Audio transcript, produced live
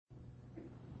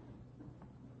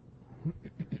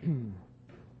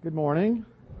Good morning.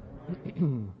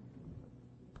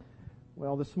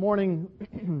 Well, this morning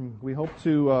we hope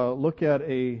to look at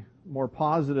a more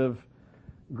positive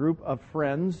group of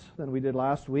friends than we did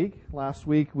last week. Last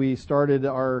week we started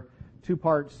our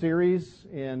two-part series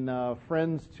in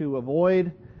Friends to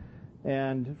Avoid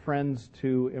and Friends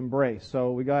to Embrace.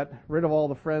 So we got rid of all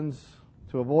the friends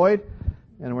to avoid,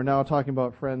 and we're now talking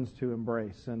about friends to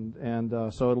embrace. And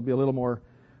so it'll be a little more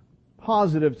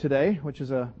positive today, which is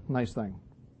a nice thing.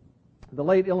 The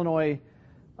late Illinois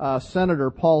Senator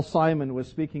Paul Simon was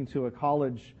speaking to a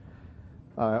college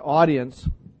audience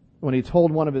when he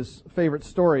told one of his favorite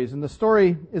stories. And the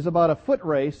story is about a foot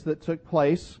race that took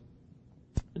place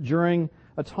during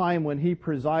a time when he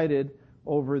presided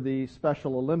over the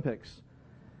Special Olympics.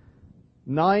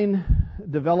 9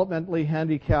 developmentally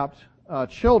handicapped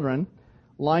children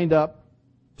lined up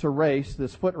to race,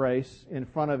 this foot race, in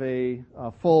front of a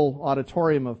full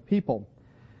auditorium of people.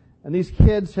 And these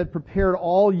kids had prepared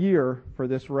all year for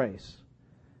this race.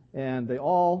 And they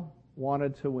all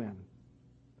wanted to win.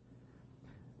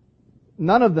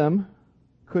 None of them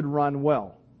could run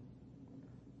well,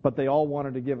 but they all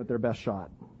wanted to give it their best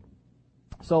shot.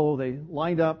 So they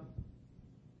lined up,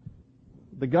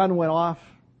 the gun went off,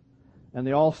 and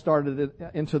they all started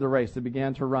into the race. They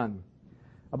began to run.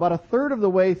 About a third of the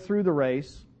way through the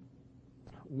race,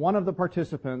 one of the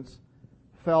participants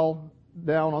fell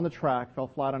down on the track, fell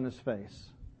flat on his face.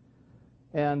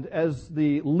 And as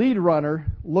the lead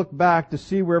runner looked back to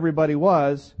see where everybody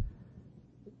was,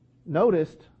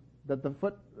 noticed that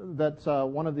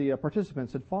one of the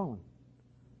participants had fallen.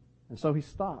 And so he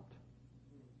stopped.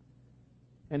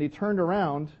 And he turned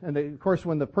around, and of course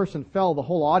when the person fell, the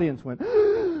whole audience went,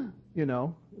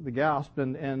 the gasp,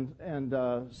 and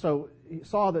so he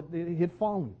saw that he had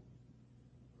fallen.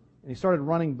 And he started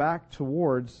running back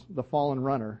towards the fallen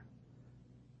runner.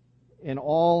 And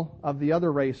all of the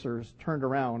other racers turned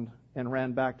around and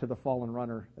ran back to the fallen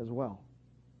runner as well.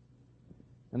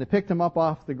 And they picked him up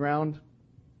off the ground,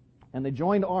 and they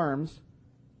joined arms,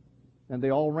 and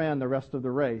they all ran the rest of the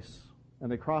race,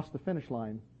 and they crossed the finish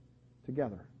line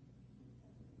together.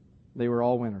 They were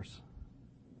all winners.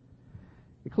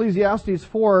 Ecclesiastes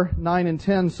 4:9 and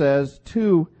 10 says,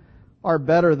 2 are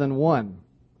better than 1,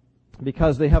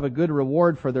 because they have a good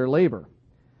reward for their labor.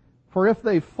 For if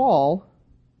they fall,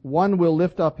 one will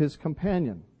lift up his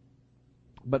companion.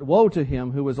 But woe to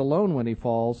him who is alone when he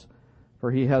falls,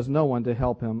 for he has no one to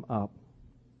help him up.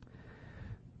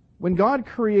 When God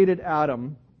created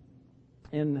Adam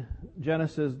in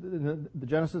Genesis, the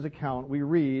Genesis account, we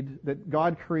read that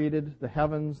God created the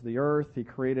heavens, the earth. He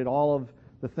created all of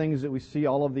the things that we see,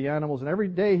 all of the animals. And every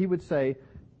day he would say,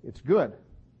 it's good,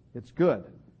 it's good,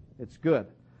 it's good.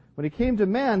 When he came to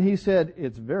man, he said,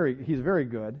 he's very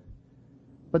good.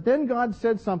 But then God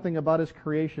said something about his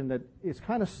creation that is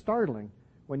kind of startling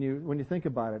when you think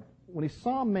about it. When he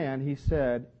saw man, he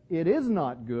said, it is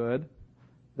not good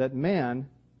that man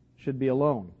should be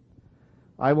alone.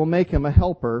 I will make him a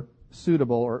helper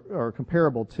suitable or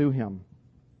comparable to him.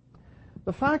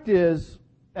 The fact is,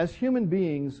 as human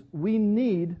beings, we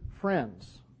need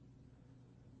friends.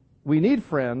 We need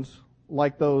friends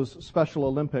like those Special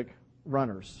Olympic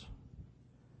runners.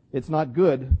 It's not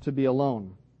good to be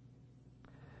alone.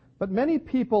 But many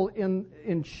people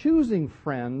in choosing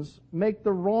friends make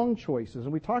the wrong choices.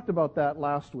 And we talked about that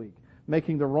last week.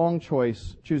 Making the wrong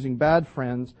choice, choosing bad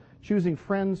friends, choosing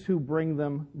friends who bring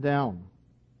them down.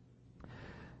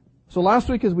 So last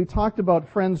week as we talked about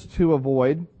friends to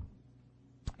avoid,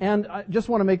 and I just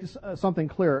want to make something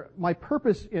clear. My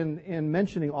purpose in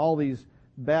mentioning all these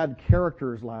bad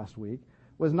characters last week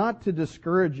was not to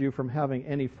discourage you from having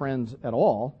any friends at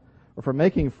all, or from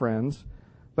making friends,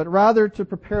 but rather to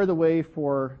prepare the way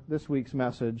for this week's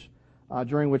message,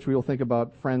 during which we will think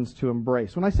about friends to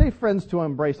embrace. When I say friends to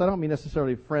embrace, I don't mean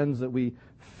necessarily friends that we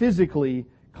physically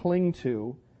cling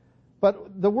to,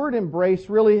 but the word embrace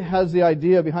really has the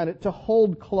idea behind it to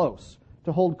hold close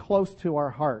to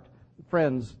our heart,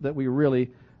 friends that we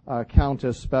really count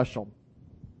as special.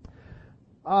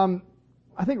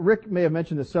 I think Rick may have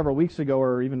mentioned this several weeks ago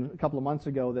or even a couple of months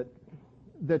ago that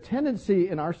the tendency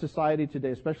in our society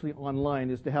today, especially online,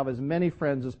 is to have as many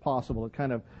friends as possible. It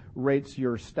kind of rates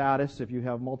your status. If you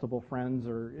have multiple friends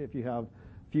or if you have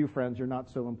few friends, you're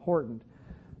not so important.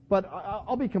 But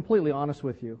I'll be completely honest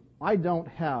with you. I don't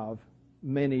have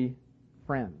many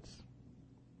friends.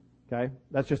 Okay?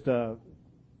 That's just a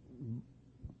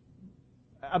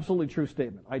absolutely true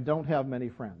statement. I don't have many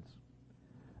friends.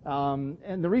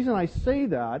 And the reason I say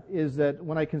that is that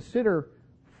when I consider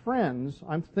friends,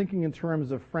 I'm thinking in terms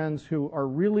of friends who are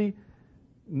really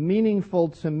meaningful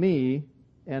to me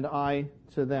and I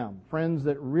to them. Friends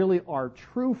that really are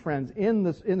true friends in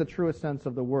the truest sense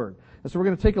of the word. And so we're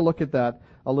going to take a look at that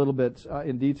a little bit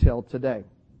in detail today.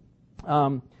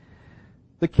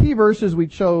 The key verses we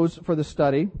chose for the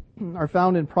study are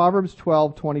found in Proverbs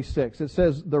 12:26. It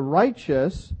says, "The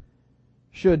righteous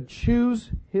should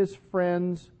choose his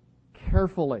friends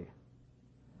carefully,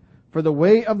 for the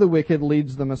way of the wicked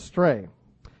leads them astray."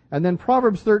 And then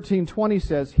Proverbs 13:20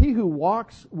 says, "He who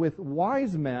walks with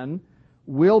wise men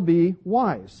will be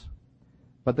wise,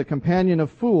 but the companion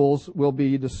of fools will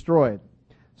be destroyed."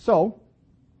 So,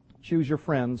 choose your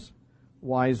friends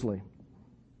wisely.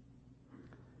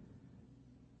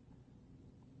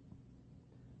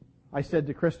 I said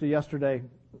to Krista yesterday,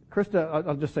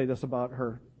 I'll just say this about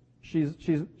her.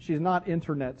 She's not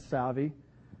internet savvy,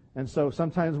 and so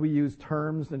sometimes we use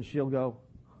terms and she'll go,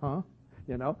 "Huh?"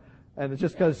 And it's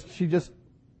just because she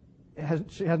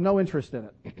has no interest in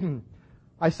it.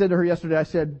 I said to her yesterday, I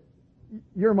said,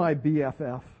 "You're my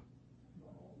BFF."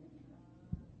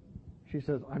 She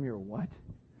says, "I'm your what?"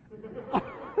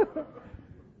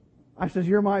 I says,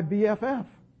 "You're my BFF."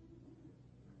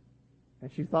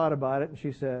 And she thought about it and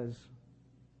she says,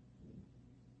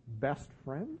 "Best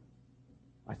friend?"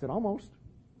 I said, "Almost."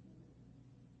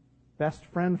 "Best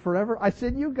friend forever?" I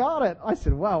said, "You got it." I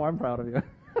said, "Wow, I'm proud of you."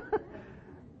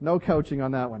 No coaching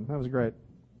on that one. That was great.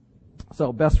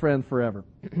 So, best friend forever.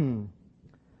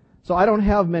 So I don't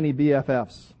have many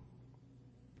BFFs.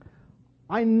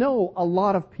 I know a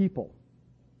lot of people.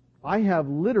 I have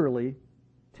literally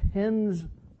tens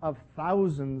of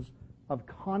thousands of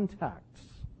contacts.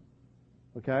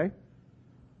 Okay?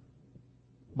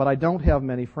 But I don't have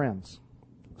many friends.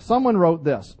 Someone wrote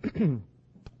this: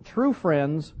 "True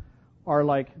friends are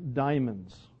like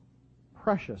diamonds,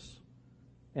 precious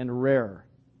and rare.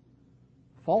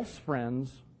 False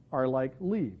friends are like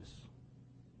leaves,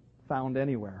 found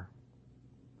anywhere."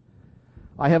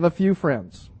 I have a few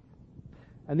friends.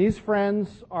 And these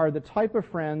friends are the type of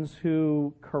friends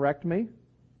who correct me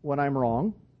when I'm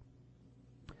wrong.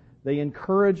 They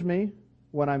encourage me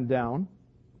when I'm down.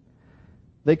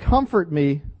 They comfort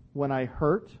me when I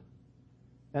hurt.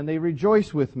 And they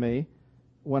rejoice with me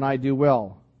when I do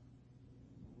well.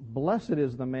 Blessed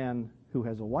is the man who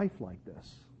has a wife like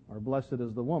this. Or blessed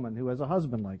is the woman who has a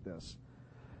husband like this.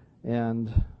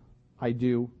 And I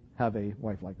do have a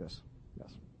wife like this.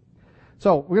 Yes.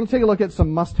 So we're going to take a look at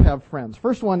some must-have friends.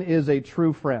 First one is a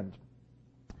true friend.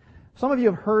 Some of you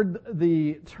have heard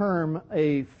the term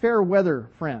a fair weather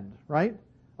friend, right?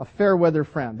 A fair weather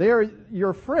friend. They are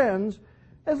your friends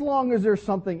as long as there's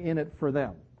something in it for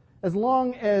them. As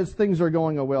long as things are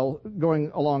going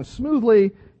along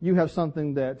smoothly, you have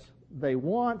something that they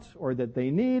want or that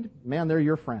they need, man, they're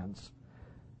your friends.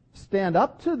 Stand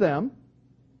up to them,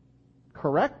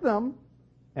 correct them,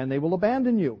 and they will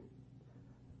abandon you.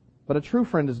 But a true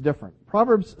friend is different.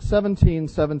 Proverbs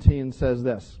 17:17 says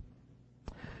this.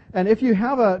 And if you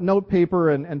have a note paper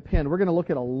and pen, we're going to look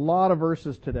at a lot of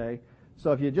verses today.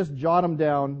 So if you just jot them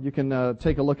down, you can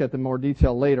take a look at them in more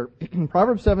detail later.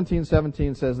 Proverbs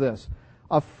 17:17 says this: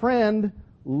 "A friend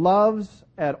loves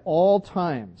at all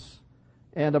times,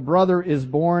 and a brother is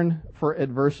born for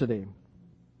adversity."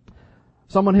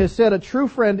 Someone has said a true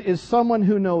friend is someone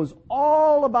who knows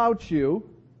all about you,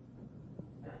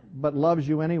 but loves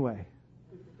you anyway.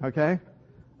 Okay?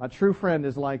 A true friend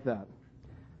is like that.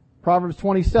 Proverbs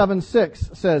 27:6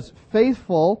 says,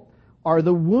 "Faithful are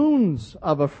the wounds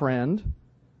of a friend,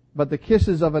 but the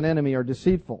kisses of an enemy are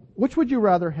deceitful." Which would you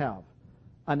rather have?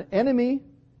 An enemy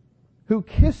who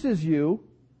kisses you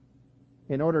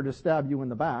in order to stab you in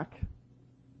the back,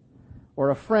 or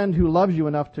a friend who loves you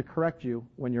enough to correct you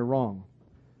when you're wrong?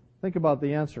 Think about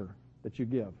the answer that you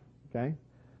give. Okay?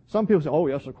 Some people say, "Oh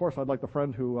yes, of course, I'd like the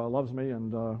friend who loves me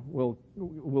and will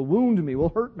wound me, will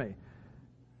hurt me."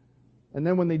 And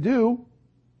then when they do,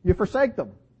 you forsake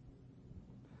them.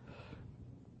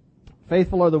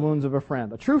 Faithful are the wounds of a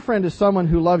friend. A true friend is someone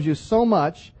who loves you so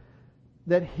much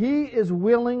that he is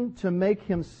willing to make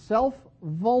himself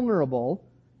vulnerable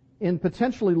in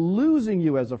potentially losing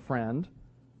you as a friend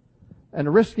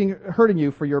and risking hurting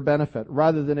you for your benefit,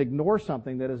 rather than ignore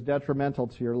something that is detrimental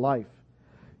to your life.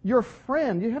 Your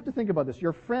friend, you have to think about this,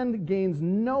 your friend gains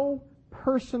no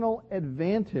personal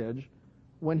advantage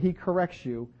when he corrects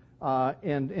you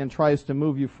and tries to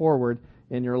move you forward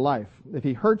in your life. If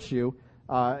he hurts you,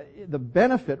 the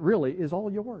benefit really is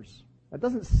all yours. That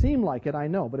doesn't seem like it, I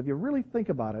know, but if you really think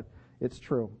about it, it's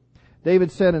true.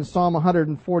 David said in Psalm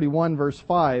 141, verse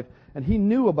 5, and he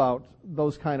knew about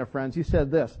those kind of friends, he said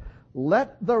this: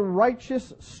 "Let the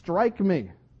righteous strike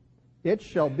me, it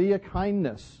shall be a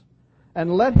kindness.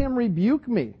 And let him rebuke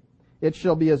me, it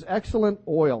shall be as excellent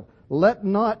oil. let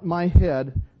not my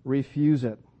head refuse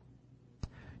it.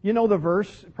 You know the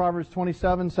verse, Proverbs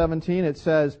 27:17, it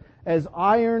says, as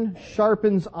iron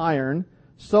sharpens iron,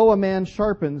 so a man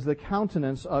sharpens the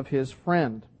countenance of his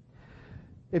friend.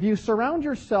 If you surround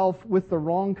yourself with the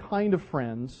wrong kind of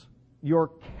friends,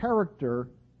 your character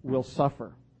will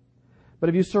suffer. But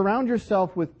if you surround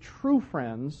yourself with true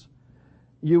friends,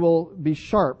 you will be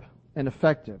sharp and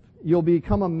effective. You'll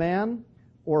become a man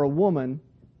or a woman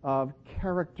of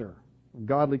character,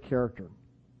 godly character.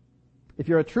 If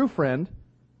you're a true friend,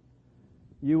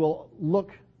 you will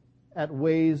look at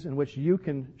ways in which you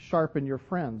can sharpen your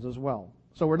friends as well.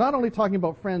 So we're not only talking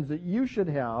about friends that you should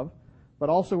have, but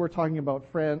also we're talking about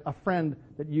a friend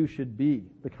that you should be,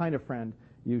 the kind of friend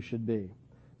you should be.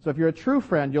 So if you're a true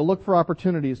friend, you'll look for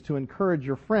opportunities to encourage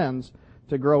your friends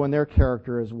to grow in their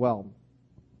character as well.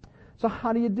 So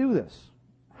how do you do this?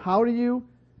 How do you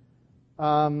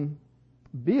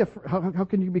how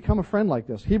can you become a friend like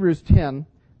this? Hebrews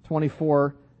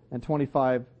 10:24 and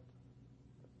 25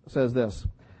 says this,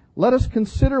 let us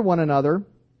consider one another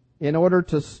in order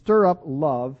to stir up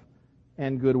love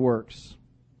and good works,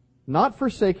 not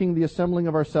forsaking the assembling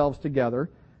of ourselves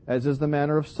together, as is the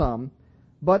manner of some,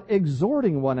 but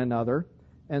exhorting one another,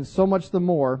 and so much the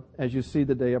more as you see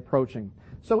the day approaching.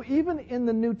 So even in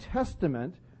the New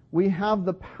Testament, we have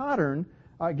the pattern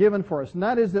given for us, and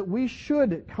that is that we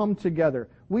should come together.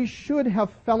 We should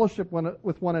have fellowship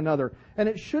with one another, and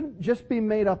it shouldn't just be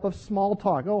made up of small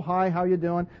talk. Oh, hi, how you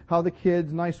doing? How the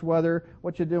kids? Nice weather?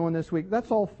 What you doing this week?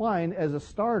 That's all fine as a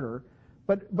starter,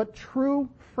 but true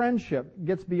friendship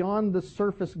gets beyond the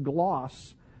surface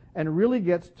gloss and really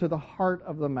gets to the heart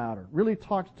of the matter. Really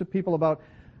talks to people about,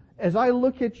 as I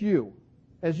look at you,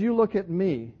 as you look at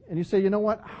me, and you say, you know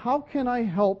what? How can I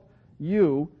help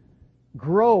you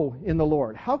grow in the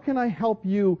Lord? How can I help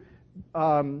you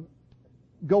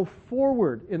go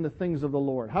forward in the things of the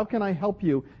Lord? How can I help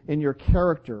you in your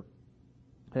character?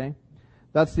 Okay?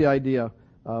 That's the idea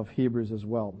of Hebrews as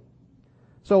well.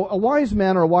 So a wise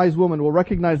man or a wise woman will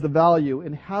recognize the value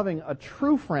in having a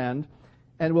true friend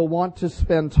and will want to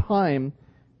spend time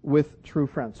with true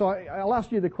friends. So I'll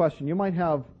ask you the question. You might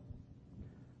have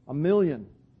 1 million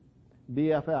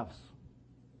BFFs,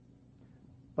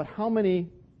 but how many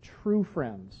true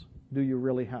friends do you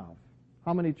really have?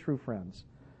 How many true friends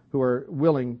who are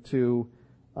willing to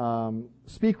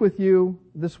speak with you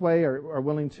this way or are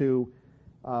willing to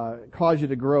cause you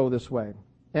to grow this way?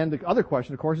 And the other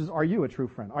question, of course, is, are you a true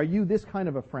friend? Are you this kind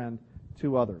of a friend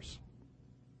to others?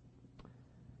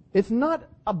 It's not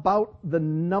about the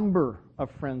number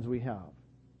of friends we have.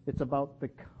 It's about the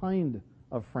kind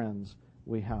of friends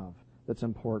we have that's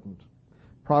important.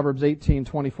 Proverbs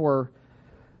 18:24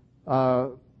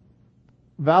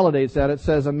 validates that. It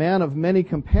says, a man of many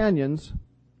companions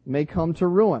may come to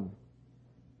ruin,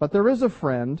 but there is a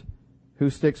friend who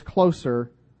sticks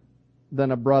closer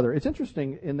than a brother. It's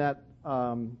interesting in that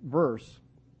verse,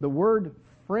 the word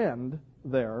friend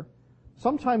there,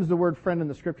 sometimes the word friend in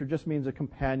the Scripture just means a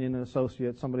companion, an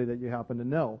associate, somebody that you happen to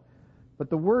know. But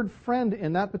the word friend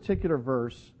in that particular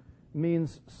verse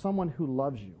means someone who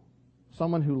loves you.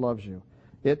 Someone who loves you.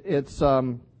 There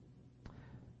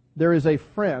is a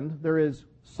friend, there is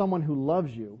someone who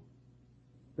loves you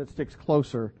that sticks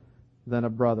closer than a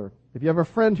brother. If you have a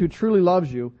friend who truly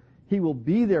loves you, he will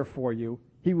be there for you.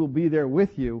 He will be there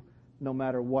with you no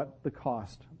matter what the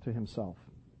cost to himself.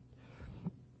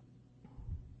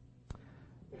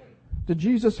 Did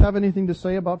Jesus have anything to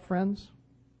say about friends?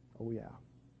 Oh, yeah.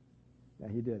 Yeah,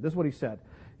 he did. This is what he said.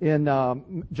 In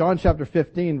John chapter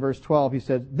 15, verse 12, he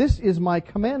said, this is my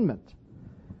commandment,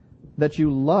 that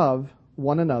you love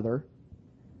one another.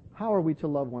 How are we to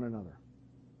love one another?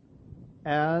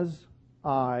 As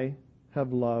I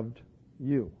have loved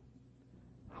you.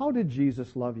 How did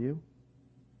Jesus love you?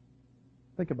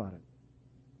 Think about it.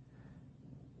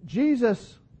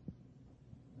 Jesus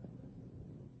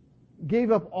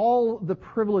gave up all the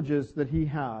privileges that he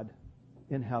had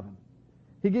in heaven.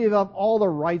 He gave up all the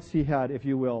rights he had, if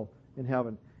you will, in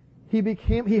heaven.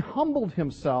 He humbled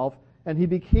himself and he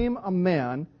became a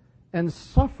man and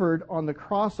suffered on the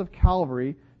cross of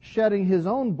Calvary, shedding his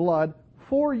own blood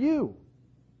for you.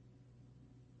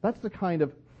 That's the kind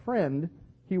of friend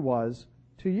he was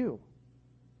to you.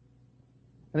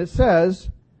 And it says,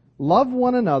 love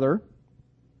one another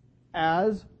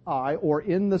as I, or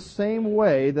in the same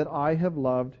way that I have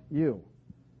loved you.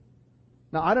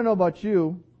 Now, I don't know about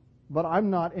you, but I'm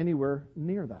not anywhere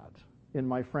near that in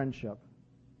my friendship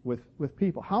with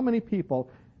people. How many people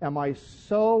am I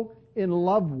so in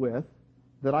love with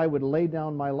that I would lay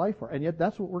down my life for? And yet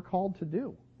that's what we're called to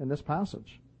do in this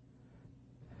passage.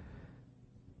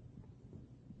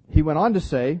 He went on to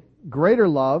say, Greater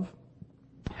love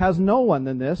has no one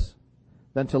than this,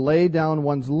 than to lay down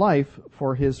one's life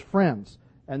for his friends.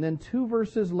 And then 2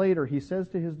 verses later, he says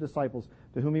to his disciples,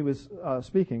 to whom he was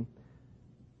speaking,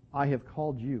 I have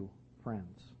called you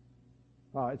friends.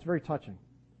 It's very touching.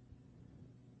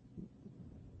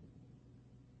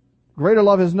 Greater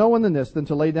love has no one than this, than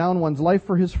to lay down one's life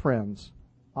for his friends.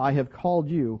 I have called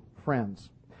you friends.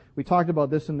 We talked about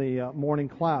this in the morning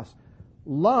class.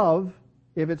 Love,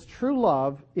 if it's true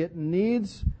love, it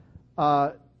needs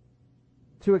to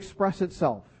express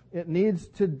itself. It needs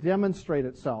to demonstrate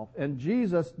itself. And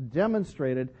Jesus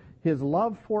demonstrated his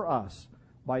love for us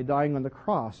by dying on the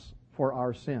cross for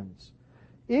our sins.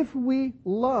 If we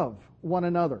love one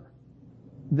another,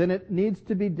 then it needs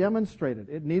to be demonstrated.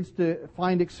 It needs to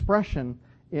find expression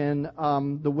in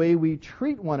the way we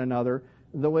treat one another,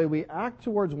 the way we act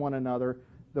towards one another,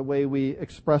 the way we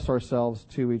express ourselves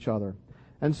to each other.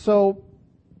 And so,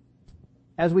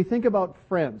 as we think about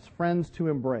friends to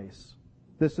embrace,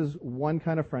 this is one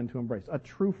kind of friend to embrace. A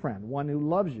true friend, one who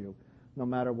loves you no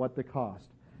matter what the cost.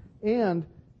 And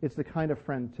it's the kind of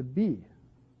friend to be.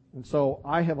 And so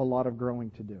I have a lot of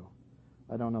growing to do.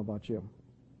 I don't know about you.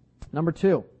 Number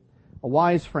 2, a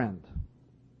wise friend.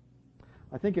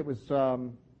 I think it was, I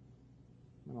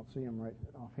don't see him right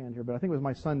offhand here, but I think it was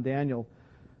my son Daniel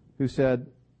who said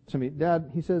to me,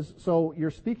 Dad, he says, so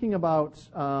you're speaking about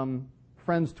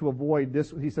friends to avoid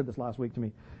this. He said this last week to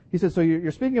me. He said, so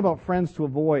you're speaking about friends to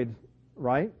avoid,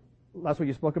 right? Last week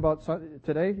you spoke about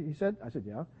today, he said? I said,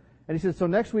 yeah. And he said, so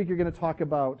next week you're going to talk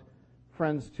about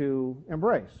friends to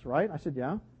embrace, right? I said,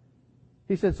 yeah.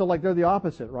 He said, so like they're the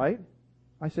opposite, right?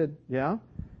 I said, yeah.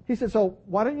 He said, so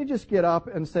why don't you just get up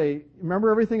and say,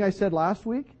 remember everything I said last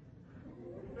week?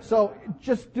 So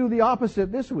just do the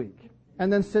opposite this week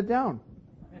and then sit down.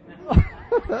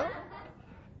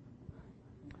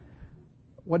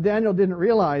 What Daniel didn't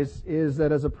realize is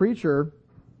that as a preacher,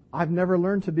 I've never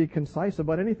learned to be concise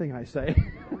about anything I say.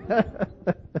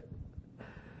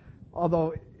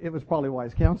 Although it was probably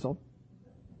wise counsel.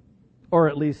 Or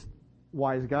at least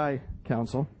wise guy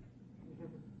counsel.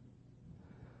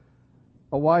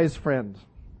 A wise friend.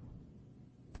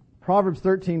 Proverbs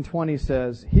 13:20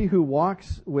 says, he who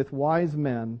walks with wise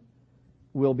men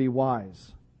will be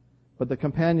wise, but the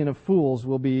companion of fools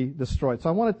will be destroyed. So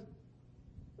I want to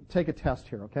take a test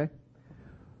here, okay?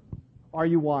 Are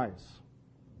you wise?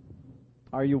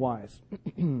 Are you wise?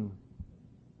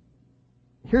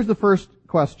 Here's the first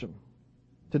question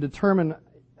to determine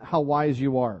how wise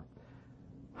you are.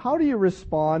 How do you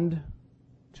respond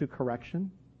to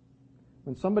correction?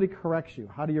 When somebody corrects you,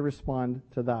 how do you respond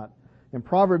to that? In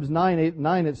Proverbs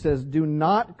 9:8-9 it says, do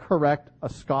not correct a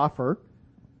scoffer,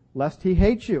 lest he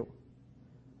hate you.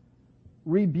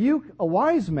 Rebuke a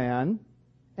wise man,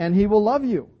 and he will love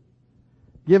you.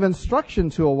 Give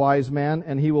instruction to a wise man,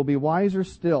 and he will be wiser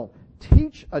still.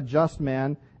 Teach a just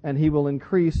man, and he will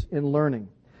increase in learning.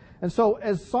 And so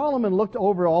as Solomon looked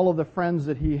over all of the friends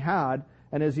that he had,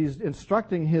 and as he's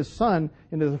instructing his son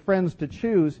into the friends to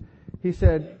choose, he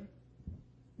said,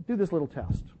 do this little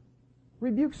test.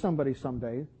 Rebuke somebody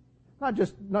someday, not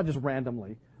just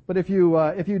randomly, but if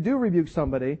you do rebuke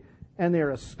somebody and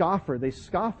they're a scoffer, they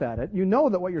scoff at it, you know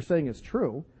that what you're saying is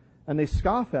true, and they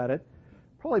scoff at it,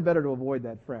 probably better to avoid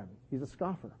that friend. He's a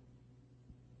scoffer.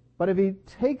 But if he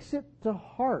takes it to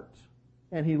heart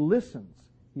and he listens,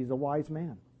 he's a wise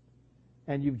man,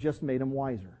 and you've just made him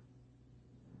wiser.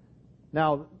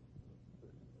 Now,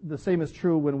 the same is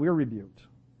true when we're rebuked.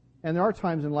 And there are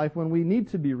times in life when we need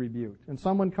to be rebuked. And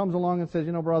someone comes along and says,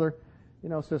 brother,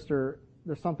 sister,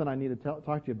 there's something I need to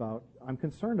talk to you about. I'm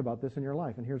concerned about this in your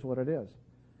life, and here's what it is.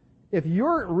 If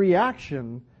your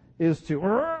reaction is to,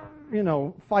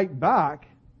 fight back,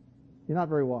 you're not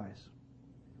very wise.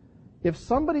 If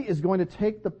somebody is going to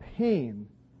take the pain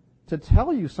to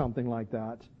tell you something like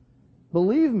that,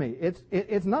 believe me,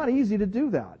 it's not easy to do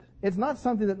that. It's not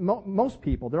something that most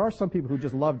people, there are some people who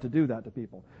just love to do that to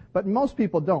people, but most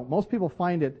people don't. Most people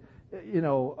find it,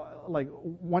 like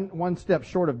one step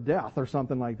short of death or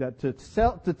something like that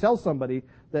to tell somebody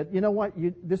that,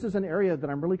 this is an area that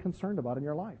I'm really concerned about in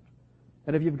your life.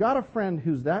 And if you've got a friend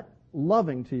who's that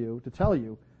loving to you, to tell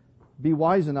you, be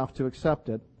wise enough to accept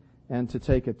it and to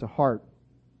take it to heart.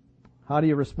 How do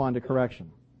you respond to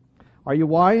correction? Are you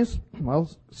wise? Well,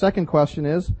 second question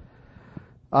is,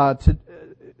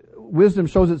 wisdom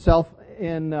shows itself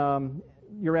in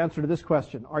your answer to this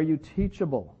question. Are you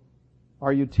teachable?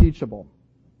 Are you teachable?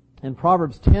 In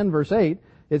Proverbs 10, verse 8,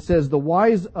 it says, the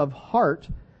wise of heart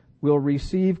will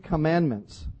receive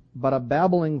commandments, but a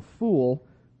babbling fool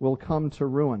will come to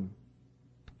ruin.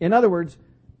 In other words,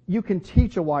 you can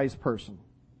teach a wise person.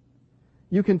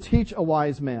 You can teach a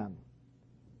wise man,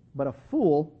 but a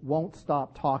fool won't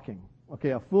stop talking.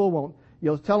 Okay, a fool won't.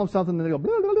 You'll tell them something, and they go,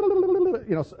 blah, blah, blah, blah,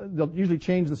 blah. They'll usually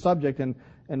change the subject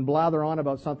and blather on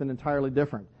about something entirely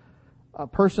different. A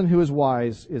person who is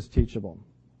wise is teachable.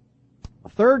 A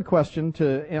third question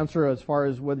to answer as far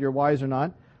as whether you're wise or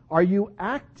not, are you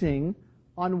acting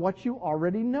on what you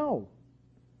already know?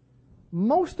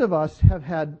 Most of us have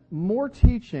had more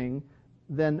teaching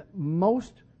than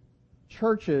most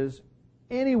churches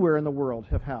anywhere in the world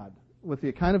have had. With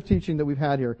the kind of teaching that we've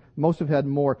had here, most have had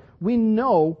more. We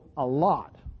know a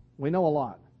lot. We know a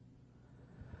lot.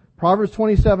 Proverbs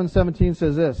 27:17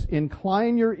 says this,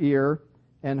 incline your ear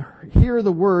and hear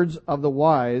the words of the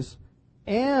wise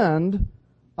and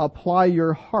apply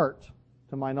your heart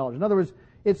to my knowledge. In other words,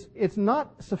 it's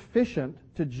not sufficient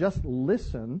to just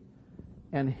listen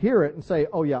and hear it and say,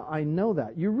 oh yeah, I know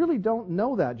that. You really don't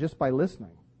know that just by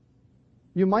listening.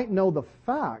 You might know the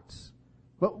facts,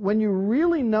 but when you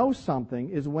really know something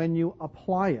is when you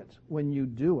apply it, when you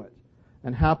do it.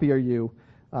 And happy are you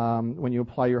when you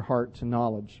apply your heart to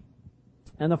knowledge.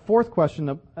 And the fourth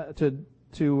question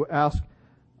to ask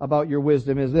about your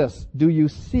wisdom is this: do you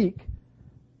seek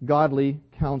godly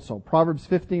counsel? Proverbs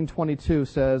 15:22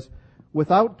 says,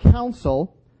 without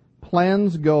counsel,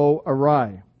 plans go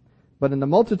awry, but in the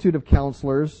multitude of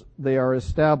counselors, they are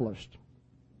established.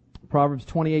 Proverbs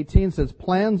 20:18 says,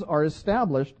 plans are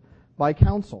established by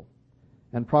counsel.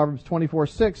 And Proverbs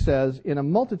 24:6 says, in a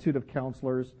multitude of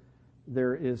counselors,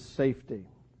 there is safety.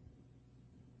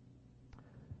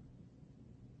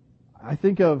 I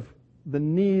think of the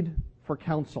need for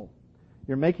counsel.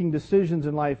 You're making decisions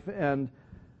in life, and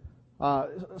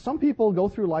some people go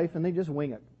through life and they just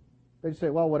wing it. They just say,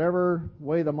 well, whatever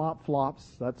way the mop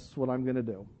flops, that's what I'm going to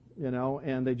do.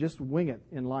 And they just wing it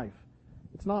in life.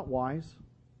 It's not wise.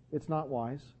 It's not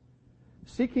wise.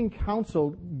 Seeking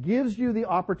counsel gives you the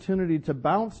opportunity to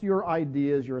bounce your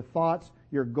ideas, your thoughts,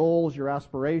 your goals, your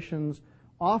aspirations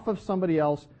off of somebody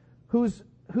else who's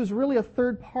really a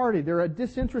third party. They're a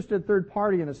disinterested third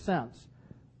party in a sense.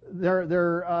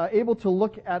 They're able to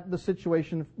look at the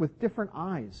situation with different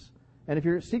eyes. And if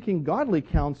you're seeking godly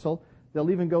counsel,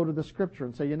 they'll even go to the Scripture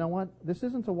and say, you know what, this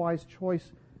isn't a wise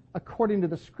choice according to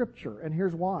the Scripture, and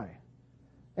here's why.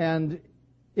 And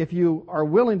if you are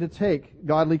willing to take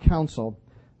godly counsel,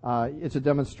 it's a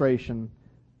demonstration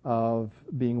of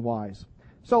being wise.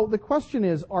 So the question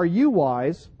is, are you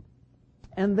wise?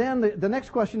 And then the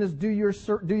next question is, do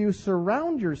you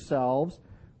surround yourselves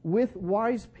with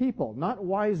wise people? Not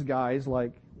wise guys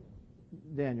like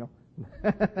Daniel.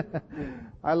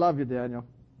 I love you, Daniel.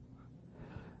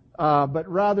 But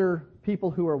rather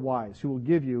people who are wise, who will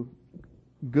give you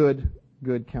good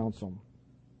counsel.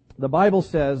 The Bible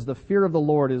says the fear of the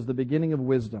Lord is the beginning of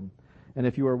wisdom. And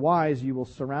if you are wise, you will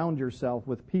surround yourself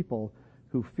with people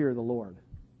who fear the Lord.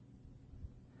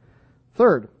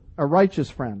 Third, a righteous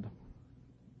friend.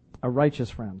 A righteous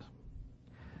friend.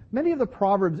 Many of the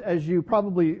Proverbs, as you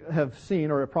probably have seen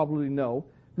or probably know,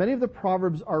 many of the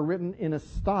Proverbs are written in a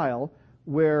style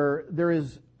where there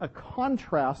is a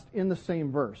contrast in the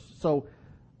same verse. So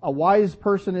a wise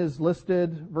person is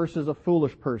listed versus a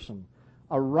foolish person.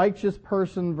 A righteous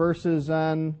person versus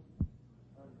an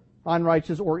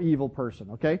unrighteous or evil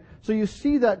person. Okay? So you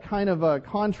see that kind of a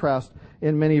contrast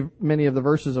in many of the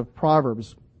verses of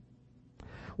Proverbs.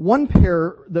 One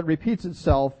pair that repeats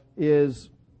itself is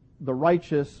the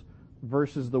righteous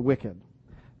versus the wicked.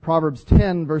 Proverbs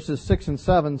 10 verses 6 and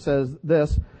 7 says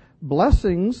this,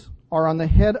 blessings are on the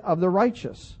head of the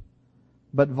righteous,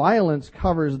 but violence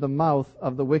covers the mouth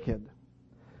of the wicked.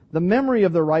 The memory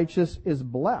of the righteous is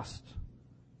blessed,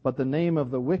 but the name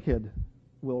of the wicked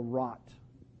will rot.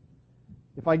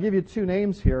 If I give you two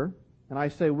names here, and I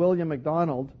say William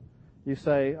McDonald, you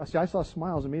say, I saw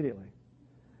smiles immediately.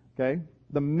 Okay?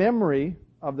 The memory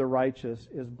of the righteous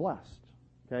is blessed.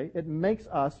 Okay? It makes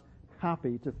us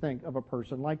happy to think of a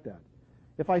person like that.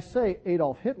 If I say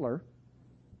Adolf Hitler,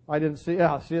 I didn't see,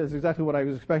 that's exactly what I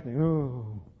was expecting.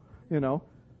 Ooh,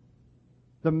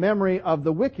 the memory of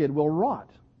the wicked will rot.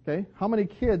 Okay? How many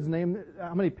parents name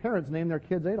their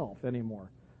kids Adolf anymore?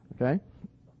 Okay?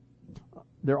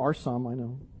 There are some, I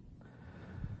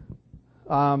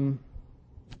know.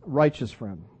 Righteous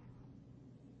friend.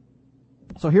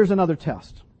 So here's another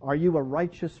test. Are you a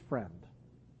righteous friend?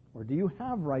 Or do you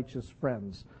have righteous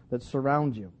friends that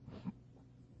surround you?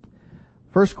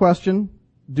 First question,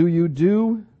 do you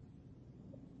do...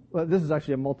 Well, this is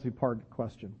actually a multi-part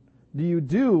question. Do you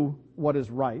do what is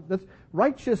right?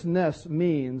 Righteousness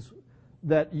means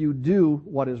that you do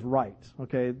what is right.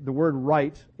 Okay? The word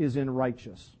right is in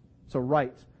righteous. So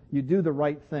right. You do the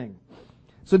right thing.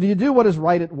 So do you do what is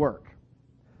right at work?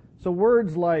 So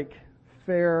words like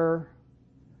fair,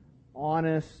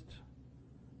 honest,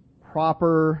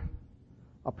 proper,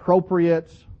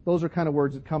 appropriate, those are kind of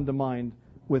words that come to mind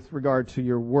with regard to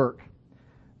your work.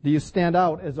 Do you stand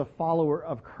out as a follower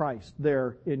of Christ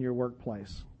there in your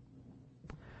workplace?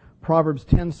 Proverbs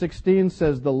 10:16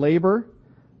 says, "The labor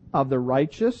of the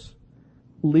righteous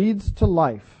leads to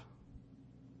life,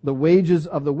 the wages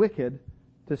of the wicked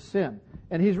to sin."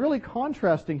 And he's really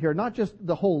contrasting here not just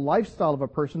the whole lifestyle of a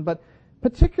person, but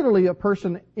particularly a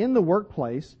person in the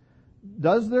workplace.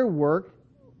 Does their work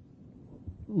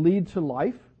lead to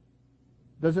life?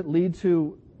 Does it lead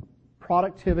to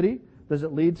productivity? Does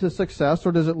it lead to success,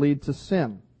 or does it lead to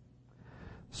sin?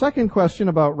 Second question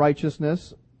about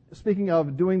righteousness, speaking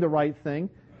of doing the right thing,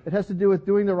 it has to do with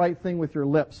doing the right thing with your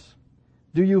lips.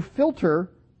 Do you filter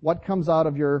what comes out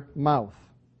of your mouth?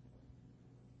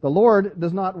 The Lord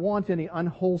does not want any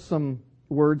unwholesome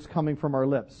words coming from our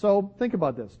lips. So think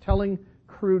about this. Telling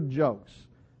crude jokes,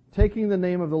 taking the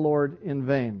name of the Lord in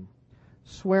vain,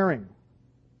 swearing,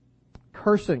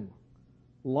 cursing,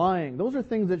 lying. Those are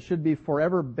things that should be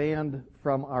forever banned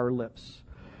from our lips.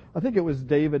 I think it was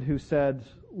David who said,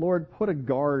 "Lord, put a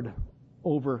guard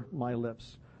over my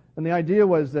lips." And the idea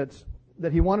was that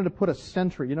he wanted to put a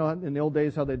sentry. You know, in the old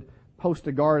days how they'd post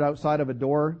a guard outside of a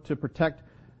door to protect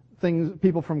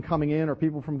people from coming in or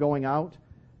people from going out.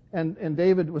 And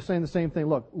David was saying the same thing.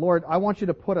 Look, Lord, I want you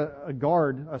to put a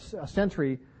guard, a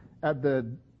sentry at the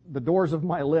doors of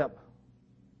my lip,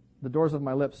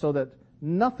 so that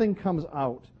nothing comes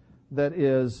out that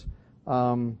is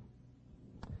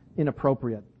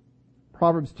inappropriate.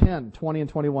 Proverbs 10:20 and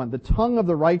 21. "The tongue of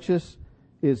the righteous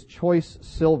is choice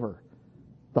silver.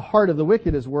 The heart of the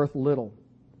wicked is worth little.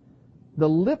 The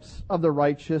lips of the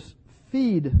righteous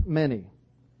feed many."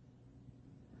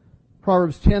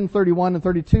 Proverbs 10:31 and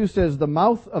 32 says, "The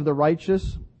mouth of the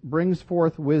righteous brings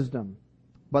forth wisdom,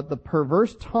 but the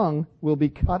perverse tongue will be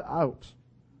cut out.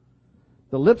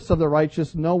 The lips of the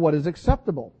righteous know what is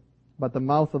acceptable, but the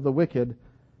mouth of the wicked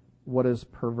what is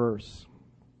perverse."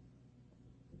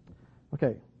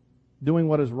 Okay, doing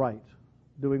what is right.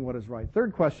 Doing what is right.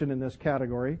 Third question in this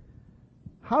category,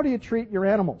 how do you treat your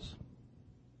animals?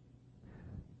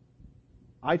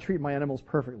 I treat my animals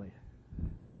perfectly,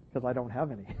 because I don't have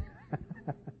any.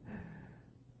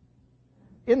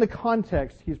 In the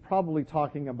context, he's probably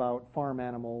talking about farm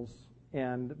animals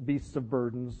and beasts of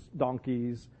burdens,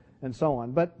 donkeys, and so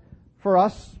on. But for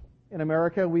us in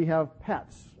America, we have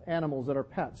pets, animals that are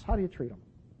pets. How do you treat them?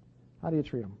 How do you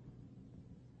treat them?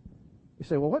 You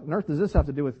say, well, what on earth does this have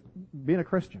to do with being a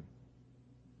Christian?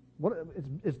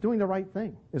 It's doing the right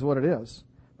thing, is what it is.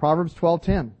 Proverbs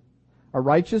 12:10. "A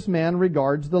righteous man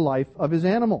regards the life of his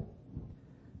animal,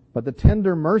 but the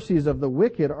tender mercies of the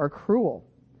wicked are cruel."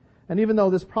 And even though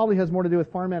this probably has more to do with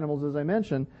farm animals, as I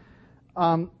mentioned,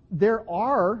 there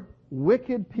are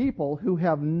wicked people who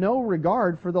have no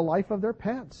regard for the life of their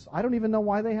pets. I don't even know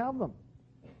why they have them.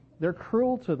 They're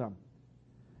cruel to them.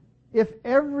 If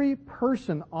every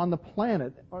person on the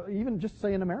planet, or even just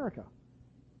say in America,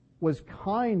 was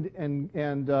kind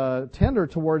and tender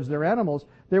towards their animals,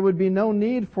 there would be no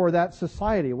need for that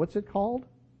society. What's it called?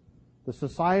 The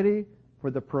Society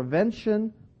for the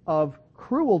Prevention of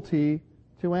Cruelty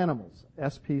to Animals,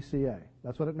 SPCA.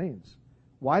 That's what it means.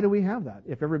 Why do we have that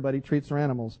if everybody treats their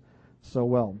animals so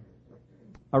well?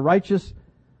 A righteous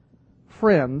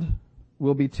friend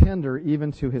will be tender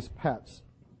even to his pets.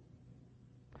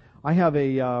 I have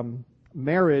a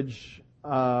marriage,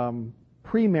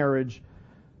 pre-marriage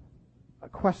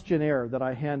questionnaire that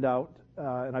I hand out,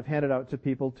 and I've handed out to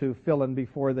people to fill in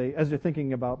as they're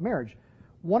thinking about marriage.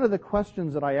 One of the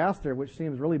questions that I asked there, which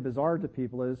seems really bizarre to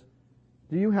people, is,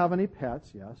 do you have any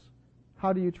pets? Yes.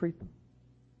 How do you treat them?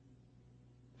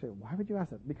 You say, why would you ask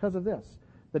that? Because of this.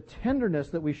 The tenderness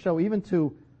that we show even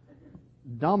to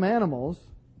dumb animals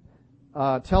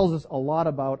tells us a lot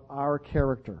about our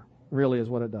character, really is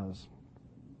what it does.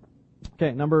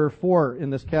 Okay, number 4 in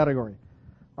this category.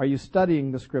 Are you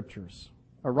studying the Scriptures?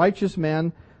 A righteous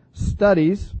man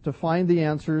studies to find the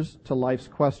answers to life's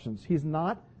questions. He's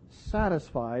not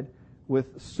satisfied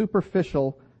with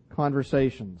superficial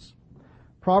conversations.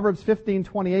 Proverbs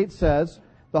 15:28 says,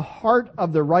 "The heart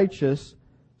of the righteous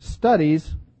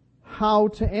studies how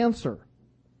to answer,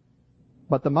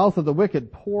 but the mouth of the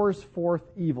wicked pours forth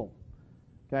evil."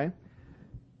 Okay?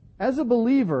 As a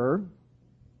believer,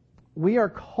 we are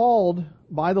called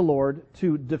by the Lord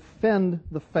to defend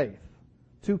the faith,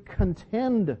 to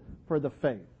contend for the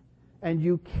faith. And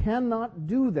you cannot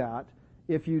do that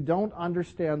if you don't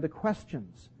understand the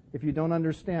questions, if you don't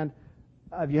understand,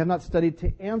 if you have not studied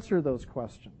to answer those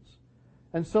questions.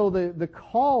 And so the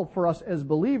call for us as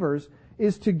believers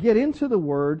is to get into the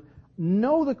Word,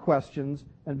 know the questions,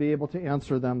 and be able to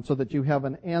answer them so that you have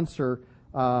an answer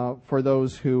for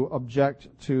those who object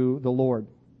to the Lord.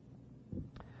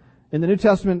 In the New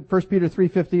Testament, 1 Peter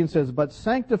 3:15 says, "But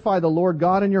sanctify the Lord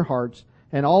God in your hearts,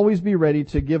 and always be ready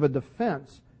to give a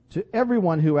defense to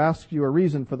everyone who asks you a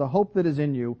reason for the hope that is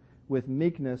in you with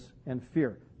meekness and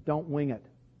fear." Don't wing it.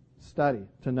 Study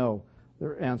to know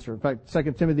the answer. In fact,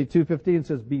 2 Timothy 2:15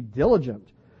 says, "Be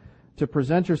diligent to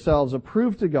present yourselves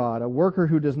approved to God, a worker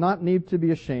who does not need to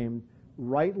be ashamed,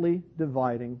 rightly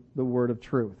dividing the word of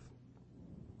truth."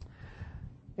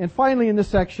 And finally, in this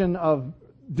section of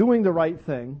doing the right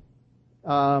thing,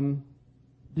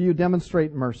 do you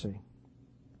demonstrate mercy?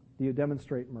 Do you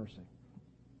demonstrate mercy?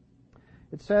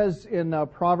 It says in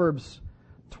Proverbs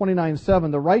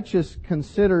 29:7, "The righteous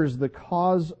considers the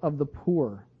cause of the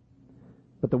poor,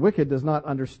 but the wicked does not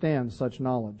understand such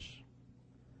knowledge."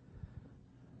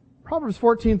 Proverbs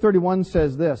 14:31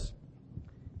 says this,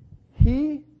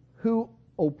 "He who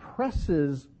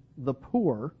oppresses the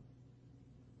poor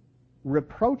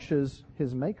reproaches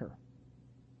his maker."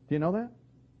 Do you know that?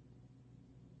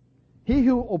 He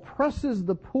who oppresses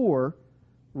the poor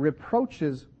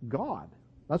reproaches God.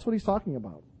 That's what he's talking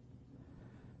about.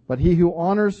 But he who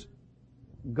honors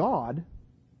God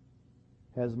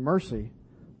has mercy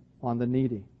on the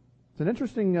needy. It's an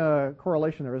interesting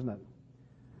correlation there, isn't it?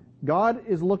 God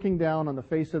is looking down on the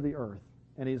face of the earth,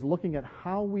 and he's looking at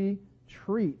how we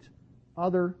treat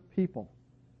other people.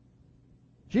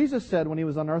 Jesus said when he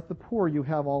was on earth, "The poor you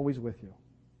have always with you."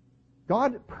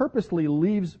 God purposely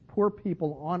leaves poor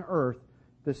people on earth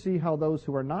to see how those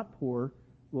who are not poor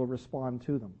will respond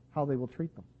to them, how they will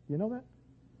treat them. You know that?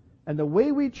 And the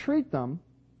way we treat them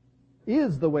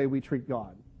is the way we treat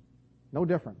God. No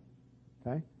different.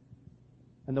 Okay?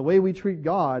 And the way we treat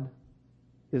God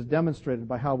is demonstrated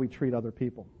by how we treat other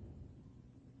people.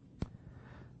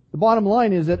 The bottom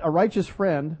line is that a righteous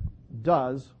friend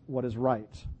does what is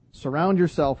right. Surround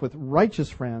yourself with righteous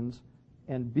friends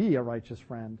and be a righteous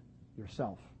friend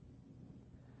yourself.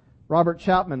 Robert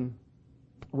Chapman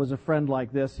was a friend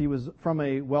like this. He was from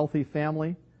a wealthy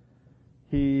family.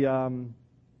 He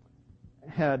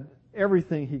had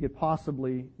everything he could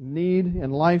possibly need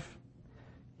in life.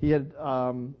 He had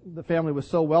the family was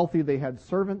so wealthy they had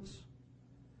servants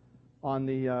on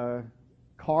the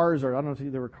cars, or I don't know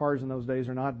if there were cars in those days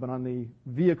or not, but on the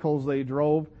vehicles they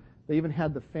drove. They even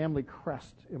had the family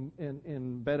crest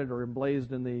embedded or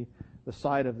emblazed in the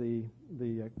side of the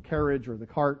carriage or the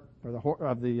cart or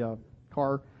the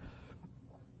car.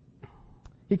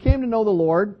 He came to know the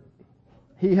Lord.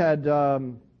 He had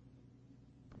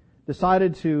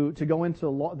decided to go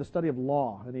into the study of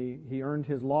law, and he earned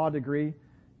his law degree,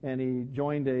 and he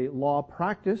joined a law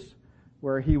practice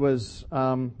where he was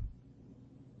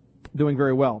doing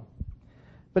very well.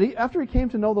 But after he came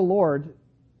to know the Lord,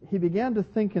 he began to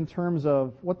think in terms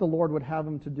of what the Lord would have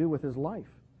him to do with his life.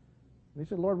 And he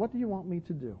said, "Lord, what do you want me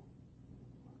to do?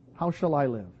 How shall I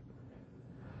live?"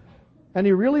 And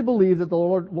he really believed that the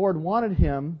Lord wanted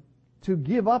him to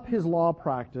give up his law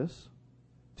practice,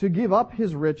 to give up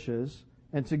his riches,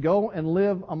 and to go and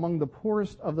live among the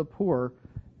poorest of the poor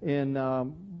in, I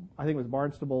think it was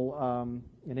Barnstable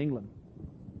in England.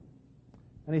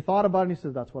 And he thought about it and he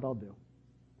said, "That's what I'll do."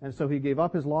 And so he gave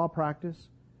up his law practice.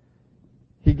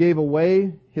 He gave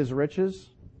away his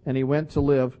riches, and he went to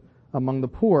live among the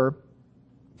poor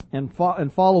and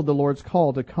followed the Lord's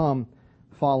call to come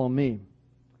follow me.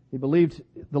 He believed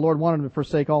the Lord wanted him to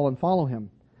forsake all and follow him.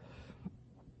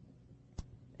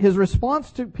 His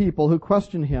response to people who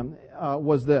questioned him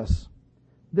was this: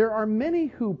 "There are many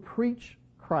who preach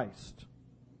Christ,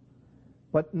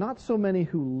 but not so many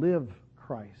who live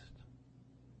Christ.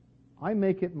 I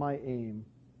make it my aim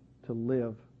to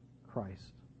live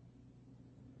Christ."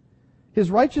 His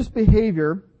righteous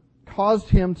behavior caused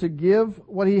him to give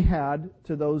what he had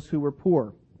to those who were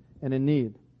poor and in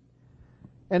need.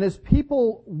 And as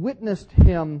people witnessed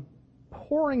him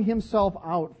pouring himself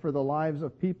out for the lives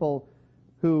of people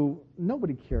who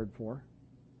nobody cared for,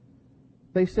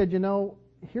 they said,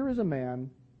 here is a man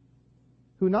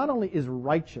who not only is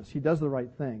righteous, he does the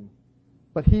right thing,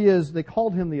 but they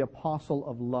called him the apostle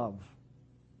of love.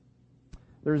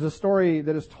 There's a story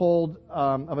that is told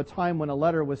of a time when a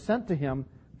letter was sent to him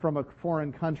from a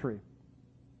foreign country.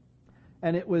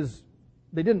 And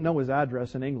they didn't know his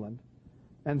address in England.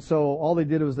 And so all they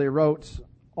did was they wrote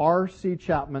R.C.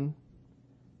 Chapman,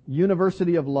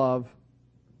 University of Love,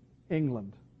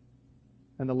 England.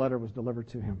 And the letter was delivered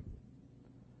to him.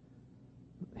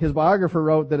 His biographer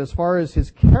wrote that as far as his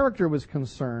character was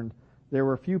concerned, there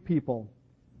were few people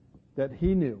that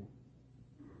he knew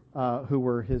who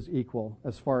were his equal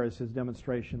as far as his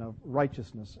demonstration of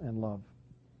righteousness and love.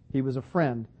 He was a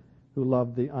friend who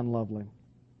loved the unlovely.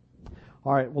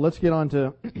 All right, well, let's get on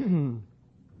to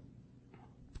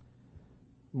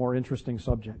more interesting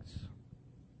subjects.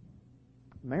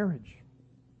 Marriage.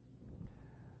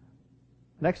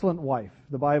 An excellent wife.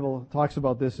 The Bible talks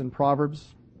about this in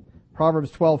Proverbs.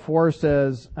 Proverbs 12:4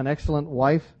 says, "An excellent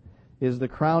wife is the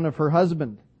crown of her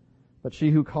husband, but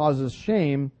she who causes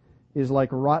shame is like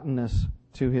rottenness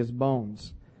to his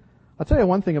bones." I'll tell you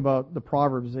one thing about the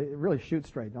Proverbs. They really shoot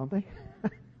straight, don't they?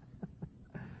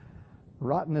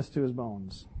 Rottenness to his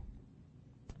bones.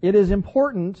 It is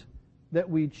important that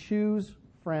we choose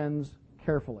friends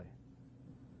carefully.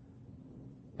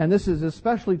 And this is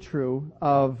especially true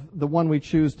of the one we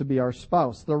choose to be our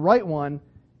spouse. The right one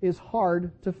is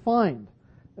hard to find.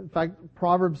 In fact,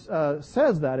 Proverbs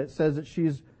says that. It says that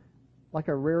she's like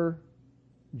a rare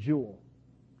jewel.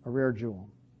 A rare jewel.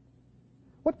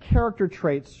 What character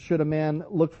traits should a man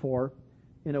look for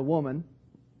in a woman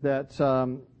that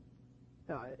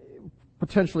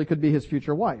potentially could be his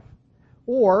future wife?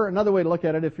 Or another way to look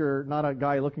at it, if you're not a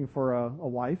guy looking for a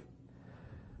wife,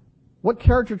 what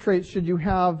character traits should you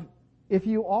have if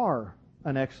you are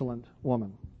an excellent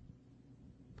woman?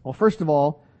 Well, first of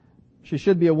all, she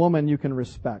should be a woman you can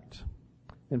respect.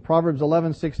 In Proverbs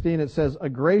 11:16 it says, "A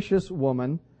gracious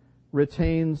woman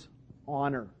retains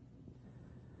honor."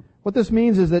 What this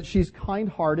means is that she's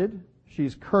kind-hearted,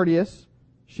 she's courteous,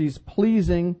 she's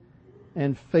pleasing,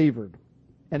 and favored.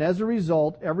 And as a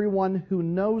result, everyone who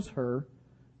knows her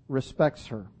respects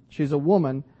her. She's a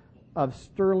woman of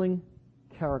sterling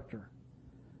character.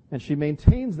 And she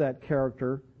maintains that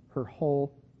character her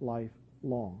whole life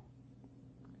long.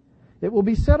 It will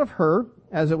be said of her,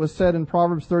 as it was said in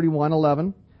Proverbs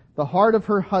 31:11, "The heart of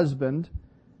her husband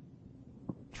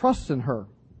trusts in her,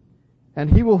 and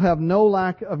he will have no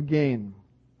lack of gain.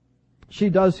 She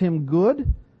does him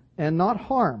good and not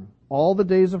harm all the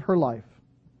days of her life."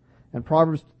 And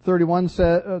Proverbs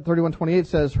 31:28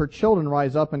 says, "Her children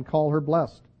rise up and call her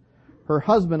blessed. Her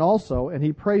husband also, and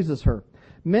he praises her.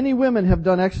 Many women have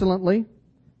done excellently,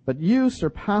 but you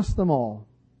surpass them all."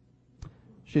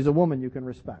 She's a woman you can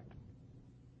respect.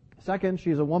 Second,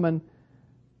 she's a woman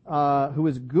who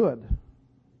is good.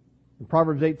 In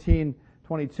Proverbs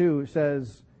 18:22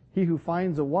 says, "He who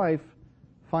finds a wife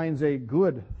finds a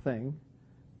good thing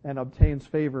and obtains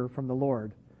favor from the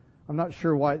Lord." I'm not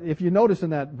sure why. If you notice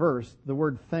in that verse, the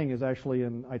word "thing" is actually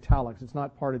in italics. It's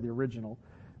not part of the original.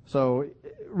 So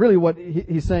really what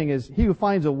he's saying is, he who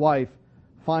finds a wife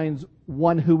finds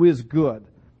one who is good.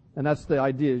 And that's the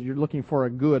idea. You're looking for a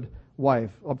good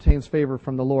wife, obtains favor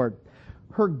from the Lord.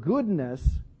 Her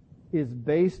goodness is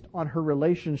based on her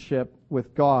relationship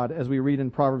with God, as we read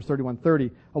in Proverbs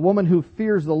 31:30. A woman who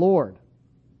fears the Lord.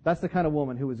 That's the kind of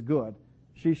woman who is good.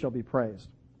 She shall be praised.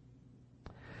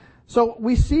 So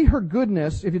we see her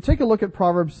goodness. If you take a look at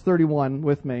Proverbs 31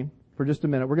 with me for just a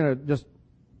minute, we're going to just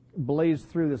blaze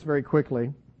through this very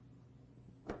quickly.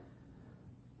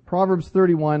 Proverbs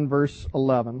 31, verse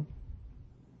 11.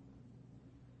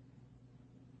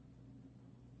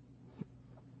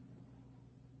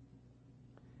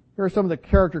 Here are some of the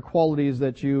character qualities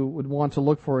that you would want to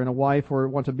look for in a wife or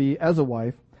want to be as a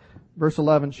wife. Verse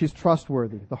 11, she's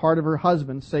trustworthy. The heart of her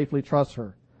husband safely trusts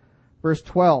her. Verse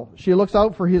 12, she looks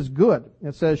out for his good.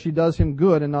 It says she does him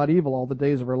good and not evil all the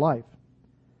days of her life.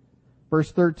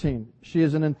 Verse 13, she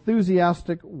is an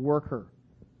enthusiastic worker.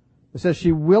 It says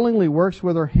she willingly works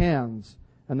with her hands.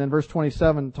 And then verse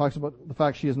 27 talks about the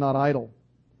fact she is not idle.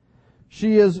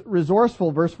 She is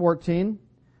resourceful. Verse 14,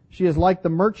 she is like the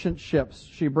merchant ships.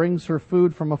 She brings her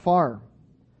food from afar.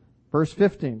 Verse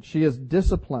 15, she is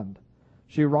disciplined.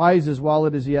 She rises while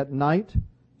it is yet night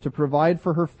to provide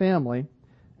for her family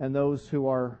and those who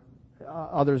are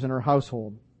others in her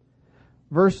household.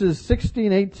 Verses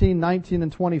 16, 18, 19,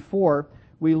 and 24,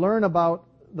 we learn about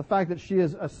the fact that she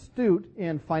is astute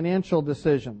in financial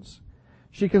decisions.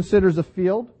 She considers a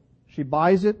field, she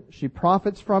buys it, she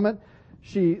profits from it,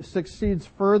 she succeeds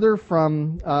further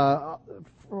from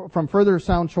further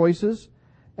sound choices,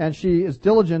 and she is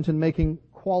diligent in making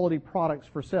quality products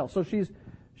for sale. So she's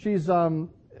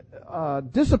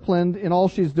disciplined in all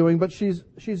she's doing, but she's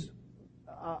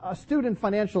astute in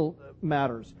financial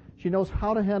matters. She knows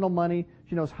how to handle money.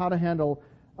 She knows how to handle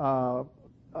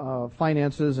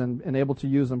finances and able to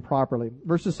use them properly.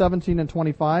 Verses 17 and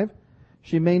 25,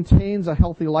 she maintains a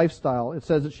healthy lifestyle. It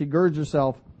says that she girds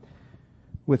herself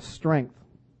with strength.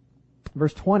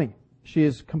 Verse 20, she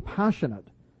is compassionate.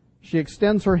 She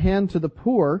extends her hand to the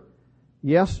poor.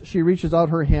 Yes, she reaches out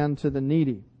her hand to the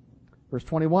needy. Verse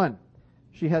 21,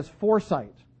 she has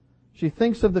foresight. She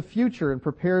thinks of the future and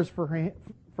prepares for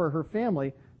her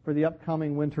family for the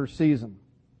upcoming winter season.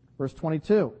 Verse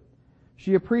 22.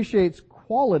 She appreciates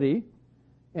quality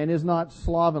and is not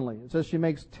slovenly. It says she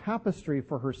makes tapestry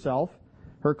for herself.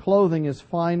 Her clothing is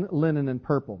fine linen and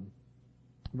purple.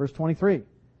 Verse 23.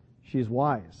 She is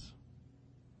wise.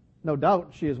 No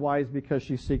doubt she is wise because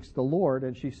she seeks the Lord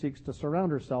and she seeks to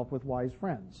surround herself with wise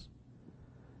friends.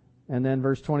 And then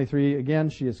verse 23, again,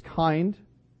 she is kind.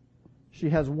 She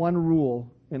has one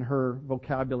rule in her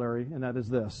vocabulary, and that is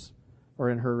this, or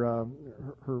in her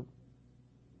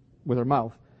with her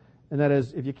mouth, and that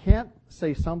is, if you can't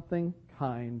say something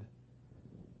kind,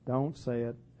 don't say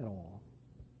it at all.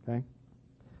 Okay?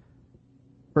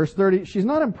 Verse 30, she's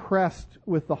not impressed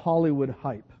with the Hollywood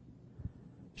hype.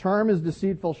 Charm is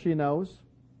deceitful, she knows,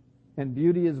 and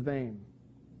beauty is vain.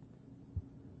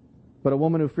 But a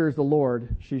woman who fears the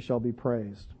Lord, she shall be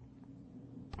praised.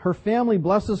 Her family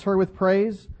blesses her with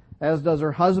praise, as does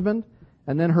her husband,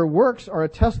 and then her works are a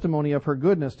testimony of her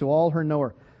goodness to all who know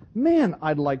her. Man,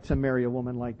 I'd like to marry a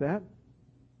woman like that.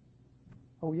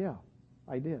 Oh yeah,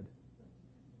 I did.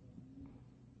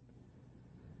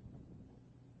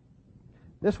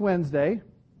 This Wednesday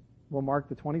will mark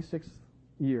the 26th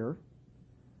year,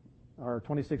 our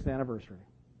 26th anniversary.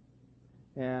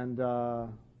 And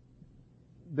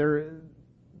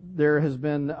there has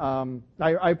been,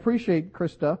 I appreciate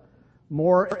Krista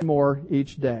more and more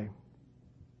each day.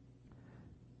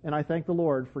 And I thank the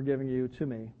Lord for giving you to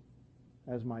me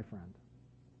as my friend,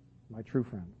 my true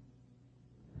friend.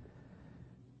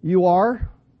 You are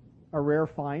a rare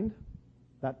find,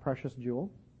 that precious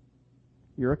jewel.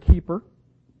 You're a keeper.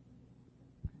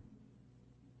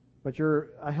 But you're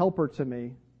a helper to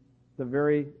me, the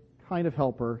very kind of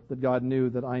helper that God knew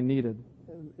that I needed,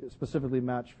 specifically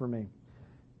matched for me.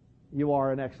 You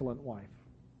are an excellent wife.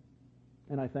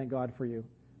 And I thank God for you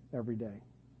every day.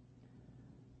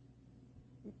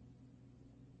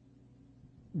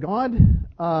 God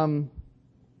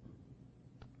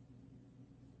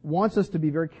wants us to be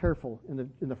very careful in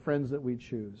the friends that we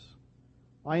choose.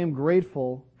 I am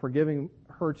grateful for giving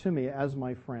her to me as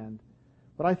my friend.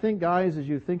 But I think, guys, as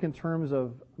you think in terms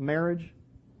of marriage,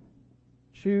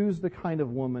 choose the kind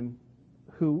of woman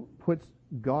who puts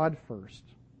God first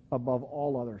above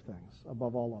all other things,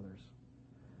 above all others.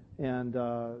 And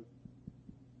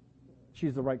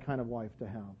she's the right kind of wife to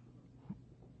have.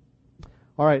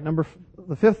 All right,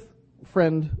 the fifth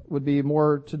friend would be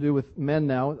more to do with men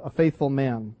now, a faithful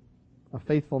man. A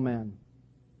faithful man.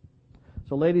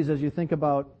 So ladies, as you think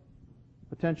about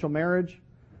potential marriage,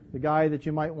 the guy that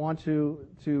you might want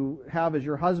to have as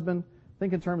your husband,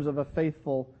 think in terms of a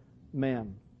faithful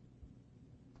man.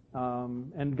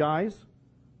 And guys,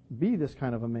 be this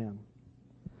kind of a man.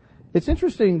 It's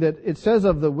interesting that it says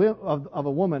of a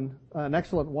woman, an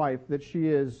excellent wife, that she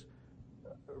is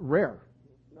rare.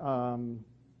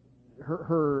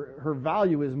 Her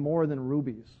value is more than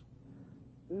rubies,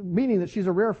 meaning that she's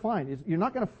a rare find. You're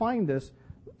not going to find this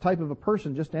type of a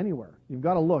person just anywhere. You've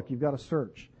got to look. You've got to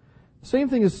search. The same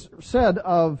thing is said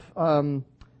of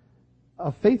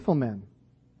faithful men.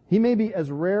 He may be as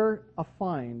rare a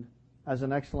find as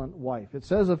an excellent wife. It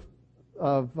says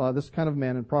of this kind of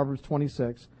man in Proverbs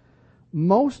 26,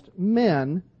 most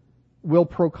men will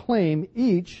proclaim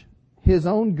each his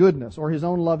own goodness or his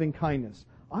own loving kindness.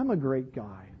 I'm a great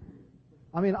guy.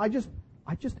 I mean, I just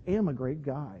am a great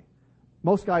guy.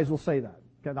 Most guys will say that.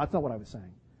 Okay, that's not what I was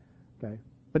saying. Okay,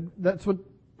 but that's what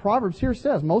Proverbs here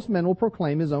says. Most men will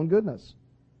proclaim his own goodness.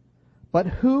 But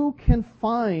who can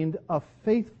find a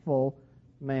faithful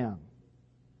man?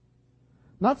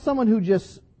 Not someone who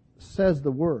just says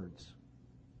the words,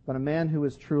 but a man who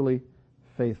is truly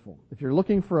faithful. If you're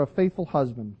looking for a faithful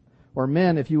husband, or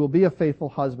men, if you will be a faithful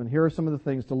husband, here are some of the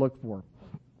things to look for.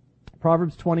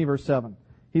 Proverbs 20, verse 7.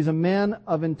 He's a man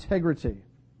of integrity.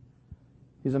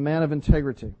 He's a man of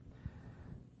integrity.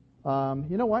 You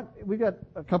know what? We've got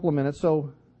a couple of minutes,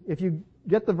 so if you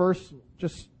get the verse,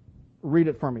 just read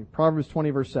it for me. Proverbs 20,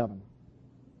 verse 7.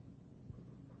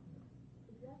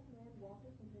 The just man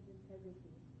walketh in his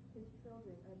integrity. His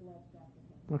children are blessed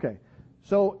after him. Okay.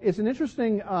 So it's an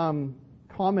interesting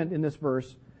comment in this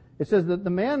verse. It says that the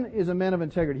man is a man of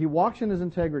integrity. He walks in his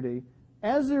integrity.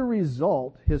 As a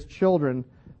result, his children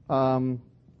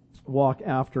walk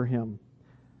after him.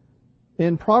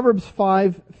 In Proverbs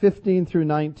 5:15 through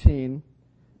 19,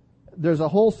 there's a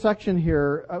whole section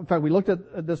here. In fact, we looked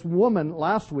at this woman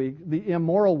last week, the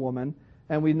immoral woman,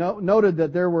 and we noted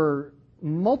that there were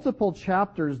multiple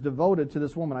chapters devoted to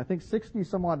this woman. I think 60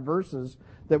 some odd verses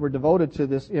that were devoted to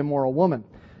this immoral woman.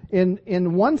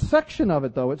 In one section of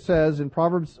it, though, it says in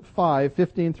Proverbs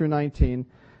 5:15 through 19,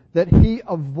 that he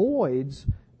avoids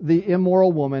the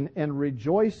immoral woman and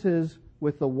rejoices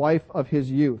with the wife of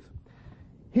his youth.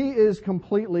 He is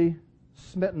completely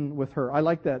smitten with her. I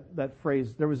like that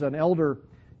phrase. There was an elder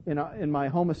in my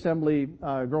home assembly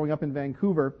growing up in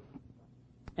Vancouver,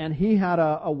 and he had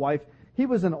a wife. He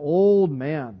was an old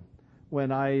man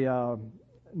when I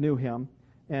knew him,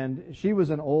 and she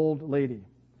was an old lady.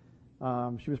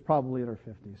 She was probably in her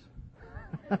 50s.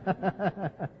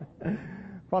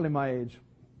 Probably my age.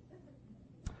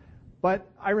 But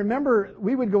I remember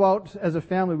we would go out as a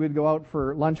family. We'd go out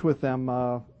for lunch with them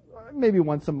maybe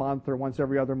once a month or once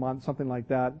every other month, something like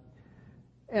that.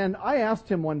 And I asked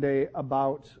him one day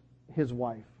about his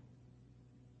wife.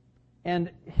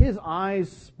 And his eyes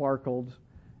sparkled,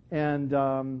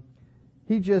 and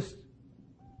he just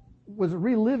was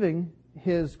reliving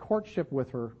his courtship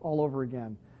with her all over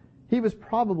again. He was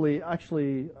probably,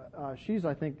 actually, she's,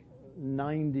 I think,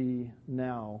 90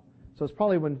 now. So it's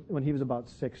probably when he was about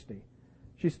 60.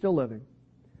 She's still living.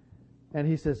 And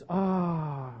he says,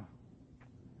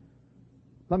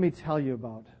 let me tell you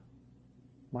about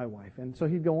my wife. And so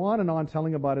he'd go on and on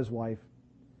telling about his wife.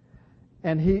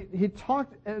 And he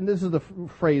talked, and this is the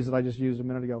phrase that I just used a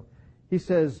minute ago. He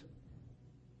says,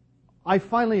 I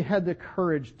finally had the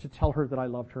courage to tell her that I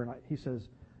loved her. And he says,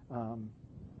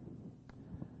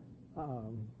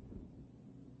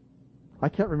 I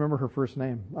can't remember her first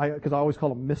name, because I always call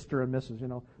them Mr. and Mrs.,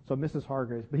 so Mrs.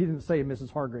 Hargraves. But he didn't say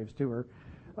Mrs. Hargraves to her.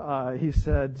 He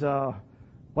said,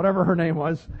 whatever her name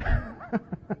was,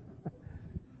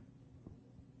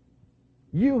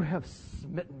 you have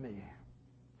smitten me.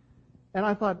 And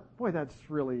I thought, boy, that's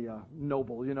really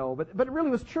noble, But it really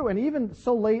was true. And even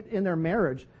so late in their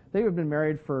marriage, they have been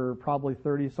married for probably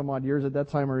 30 some odd years at that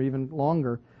time, or even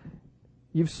longer.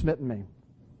 You've smitten me.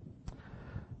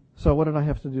 So what did I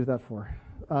have to do that for?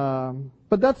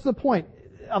 But that's the point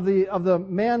of the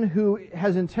man who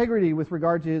has integrity with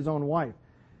regard to his own wife.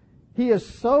 He is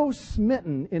so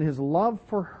smitten in his love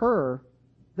for her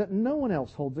that no one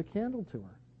else holds a candle to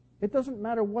her. It doesn't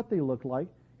matter what they look like.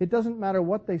 It doesn't matter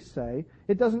what they say.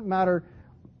 It doesn't matter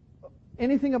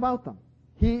anything about them.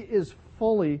 He is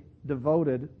fully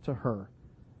devoted to her.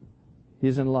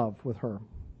 He's in love with her.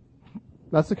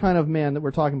 That's the kind of man that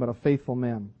we're talking about, a faithful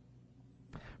man.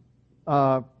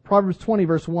 Proverbs 20,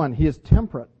 verse 1, he is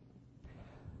temperate.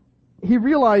 He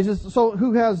realizes, so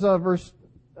who has verse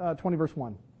 20, verse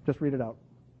 1? Just read it out.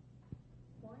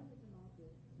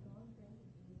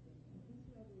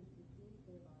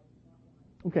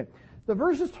 Okay. The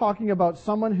verse is talking about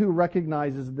someone who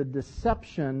recognizes the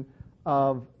deception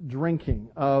of drinking,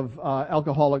 of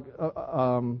alcoholic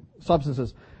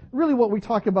substances. Really what we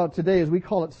talk about today is we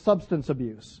call it substance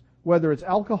abuse. Whether it's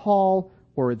alcohol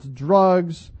or it's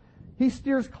drugs, he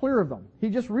steers clear of them. He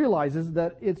just realizes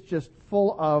that it's just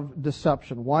full of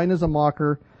deception. Wine is a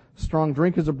mocker, strong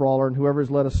drink is a brawler, and whoever is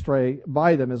led astray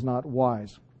by them is not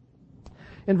wise.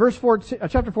 In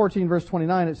chapter 14, verse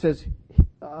 29, it says,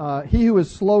 he who is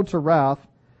slow to wrath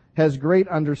has great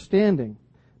understanding,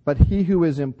 but he who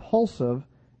is impulsive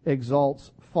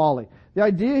exalts folly. The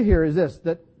idea here is this,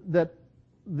 that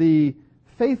the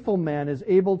faithful man is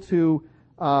able to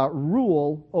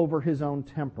rule over his own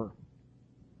temper.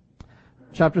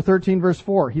 Chapter 13, verse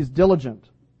 4, he's diligent.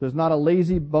 There's not a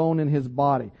lazy bone in his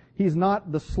body. He's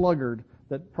not the sluggard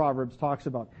that Proverbs talks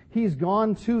about. He's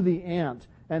gone to the ant,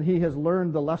 and he has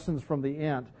learned the lessons from the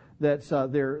ant,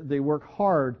 that they work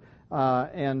hard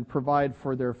and provide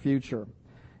for their future.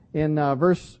 In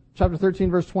chapter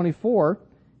 13, verse 24,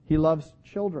 he loves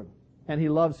children, and he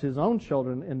loves his own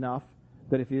children enough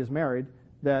that if he is married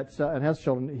and has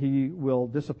children, he will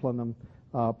discipline them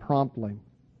promptly.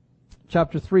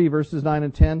 Chapter 3, verses 9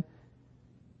 and 10,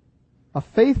 a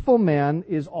faithful man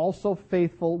is also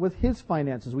faithful with his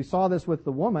finances. We saw this with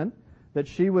the woman, that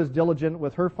she was diligent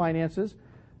with her finances.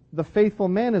 The faithful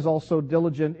man is also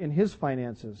diligent in his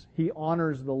finances. He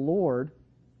honors the Lord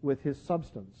with his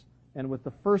substance, and with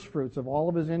the first fruits of all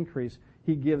of his increase,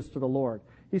 he gives to the Lord.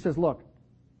 He says, look,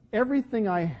 everything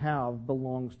I have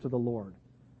belongs to the Lord.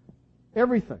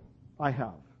 Everything I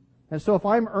have. And so if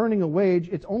I'm earning a wage,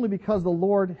 it's only because the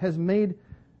Lord has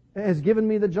given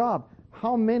me the job.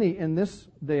 How many in this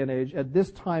day and age, at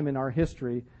this time in our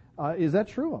history, is that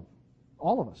true of?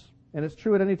 All of us. And it's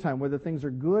true at any time, whether things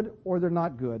are good or they're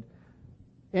not good.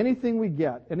 Anything we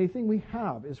get, anything we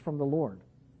have is from the Lord.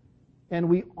 And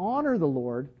we honor the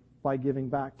Lord by giving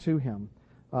back to Him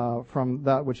from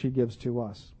that which He gives to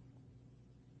us.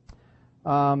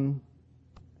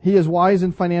 He is wise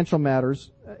in financial matters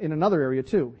in another area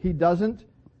too. He doesn't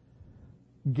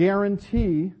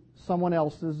guarantee someone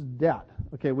else's debt.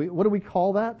 Okay, what do we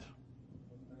call that?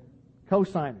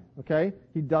 Co-signing, okay?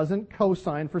 He doesn't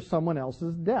co-sign for someone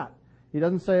else's debt. He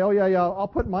doesn't say, oh, yeah, I'll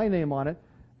put my name on it.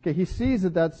 Okay, he sees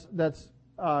that that's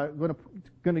going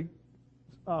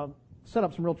to set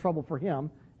up some real trouble for him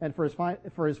and for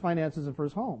his finances and for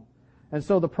his home. And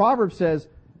so the proverb says,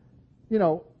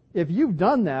 if you've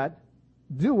done that,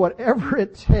 do whatever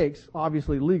it takes,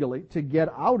 obviously legally, to get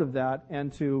out of that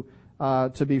and to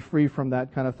be free from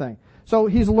that kind of thing. So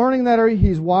he's learning that area.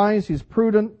 He's wise. He's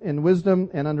prudent in wisdom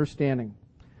and understanding.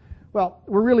 Well,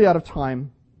 we're really out of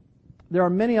time. There are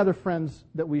many other friends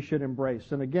that we should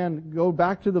embrace. And again, go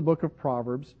back to the book of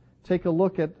Proverbs. Take a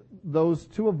look at those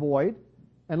to avoid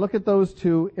and look at those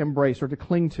to embrace or to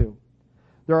cling to.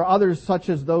 There are others such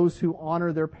as those who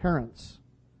honor their parents,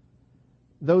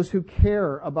 those who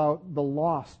care about the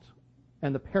lost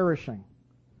and the perishing,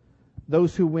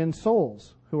 those who win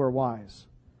souls who are wise,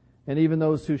 and even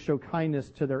those who show kindness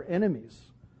to their enemies.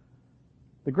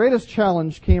 The greatest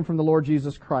challenge came from the Lord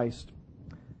Jesus Christ,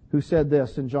 who said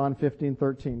this in John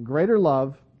 15:13, "Greater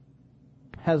love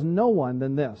has no one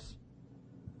than this,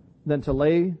 than to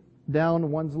lay down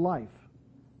one's life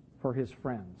for his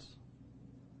friends."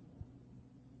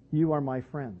 You are my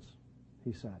friends,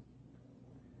 he said.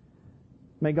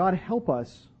 May God help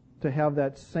us to have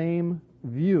that same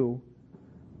view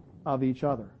of each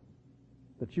other,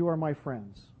 that you are my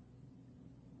friends,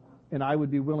 and I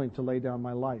would be willing to lay down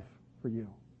my life for you.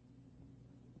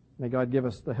 May God give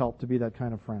us the help to be that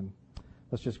kind of friend.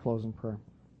 Let's just close in prayer.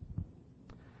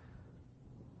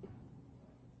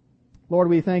 Lord,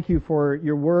 we thank you for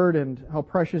your word and how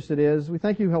precious it is. We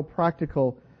thank you how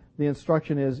practical the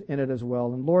instruction is in it as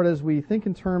well. And Lord, as we think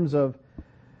in terms of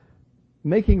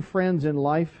making friends in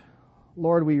life,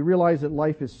 Lord, we realize that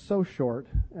life is so short,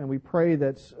 and we pray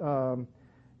that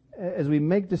as we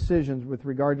make decisions with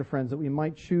regard to friends, that we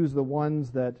might choose the ones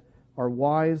that are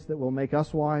wise, that will make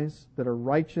us wise, that are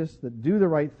righteous, that do the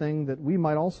right thing, that we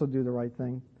might also do the right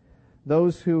thing.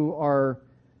 Those who are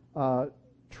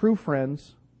true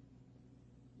friends,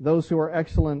 those who are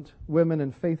excellent women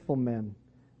and faithful men.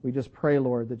 We just pray,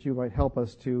 Lord, that you might help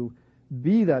us to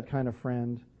be that kind of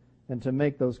friend and to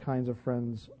make those kinds of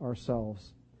friends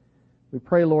ourselves. We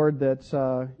pray, Lord,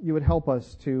 that you would help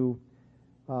us to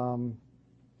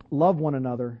love one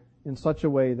another in such a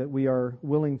way that we are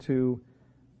willing to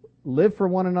live for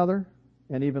one another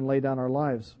and even lay down our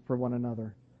lives for one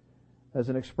another. As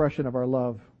an expression of our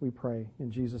love, we pray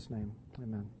in Jesus' name.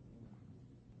 Amen.